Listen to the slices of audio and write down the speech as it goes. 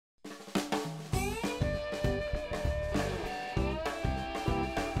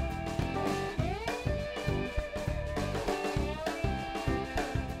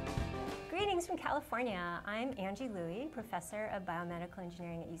California, I'm Angie Louie, Professor of Biomedical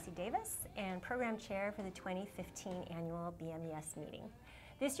Engineering at UC Davis and Program Chair for the 2015 Annual BMES meeting.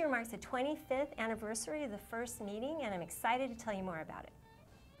 This year marks the 25th anniversary of the first meeting, and I'm excited to tell you more about it.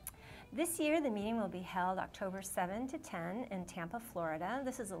 This year, the meeting will be held October 7 to 10 in Tampa, Florida.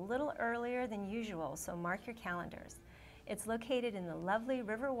 This is a little earlier than usual, so mark your calendars. It's located in the lovely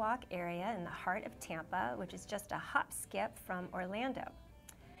Riverwalk area in the heart of Tampa, which is just a hop skip from Orlando.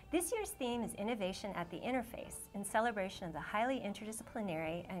 This year's theme is Innovation at the Interface, in celebration of the highly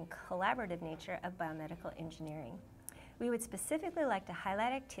interdisciplinary and collaborative nature of biomedical engineering. We would specifically like to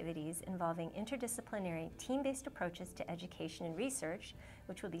highlight activities involving interdisciplinary, team-based approaches to education and research,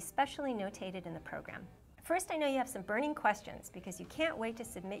 which will be specially notated in the program. First, I know you have some burning questions because you can't wait to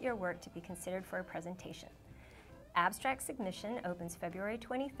submit your work to be considered for a presentation. Abstract submission opens February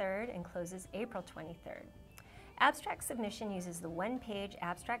 23rd and closes April 23rd. Abstract submission uses the one-page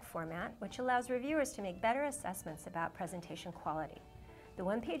abstract format, which allows reviewers to make better assessments about presentation quality. The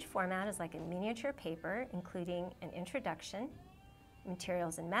one-page format is like a miniature paper, including an introduction,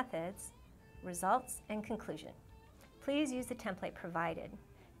 materials and methods, results, and conclusion. Please use the template provided.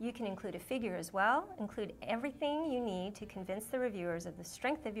 You can include a figure as well, include everything you need to convince the reviewers of the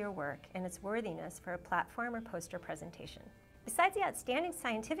strength of your work and its worthiness for a platform or poster presentation. Besides the outstanding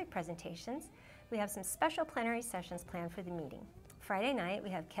scientific presentations, we have some special plenary sessions planned for the meeting. Friday night, we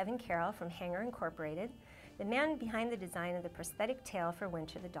have Kevin Carroll from Hanger Incorporated, the man behind the design of the prosthetic tail for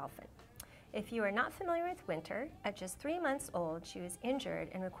Winter the dolphin. If you are not familiar with Winter, at just 3 months old, she was injured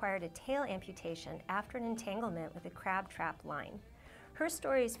and required a tail amputation after an entanglement with a crab trap line. Her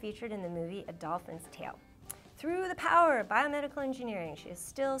story is featured in the movie A Dolphin's Tale. Through the power of biomedical engineering, she is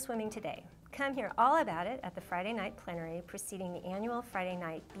still swimming today. Come hear all about it at the Friday night plenary preceding the annual Friday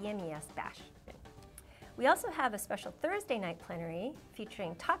night BMES bash. We also have a special Thursday night plenary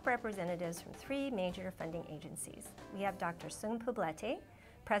featuring top representatives from 3 major funding agencies. We have Dr. Sung Poblete,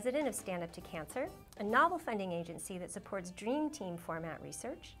 President of Stand Up to Cancer, a novel funding agency that supports Dream Team format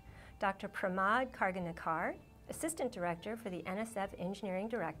research, Dr. Pramod Karganakar, Assistant Director for the NSF Engineering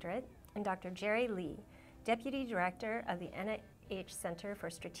Directorate, and Dr. Jerry Lee, Deputy Director of the NIH Center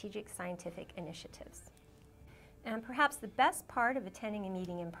for Strategic Scientific Initiatives. And perhaps the best part of attending a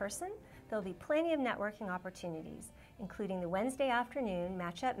meeting in person, there'll be plenty of networking opportunities, including the Wednesday afternoon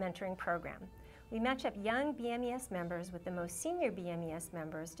Match-Up Mentoring Program. We match up young BMES members with the most senior BMES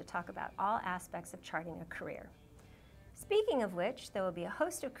members to talk about all aspects of charting a career. Speaking of which, there will be a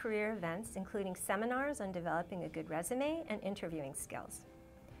host of career events, including seminars on developing a good resume and interviewing skills.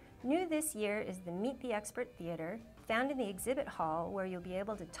 New this year is the Meet the Expert Theater, found in the exhibit hall, where you'll be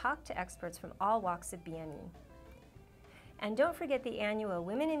able to talk to experts from all walks of BME. And don't forget the annual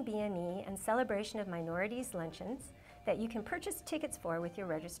Women in BME and Celebration of Minorities luncheons that you can purchase tickets for with your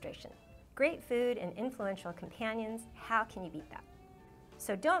registration. Great food and influential companions, how can you beat that?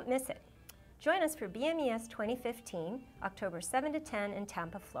 So don't miss it. Join us for BMES 2015, October 7 to 10 in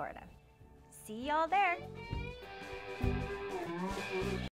Tampa, Florida. See y'all there!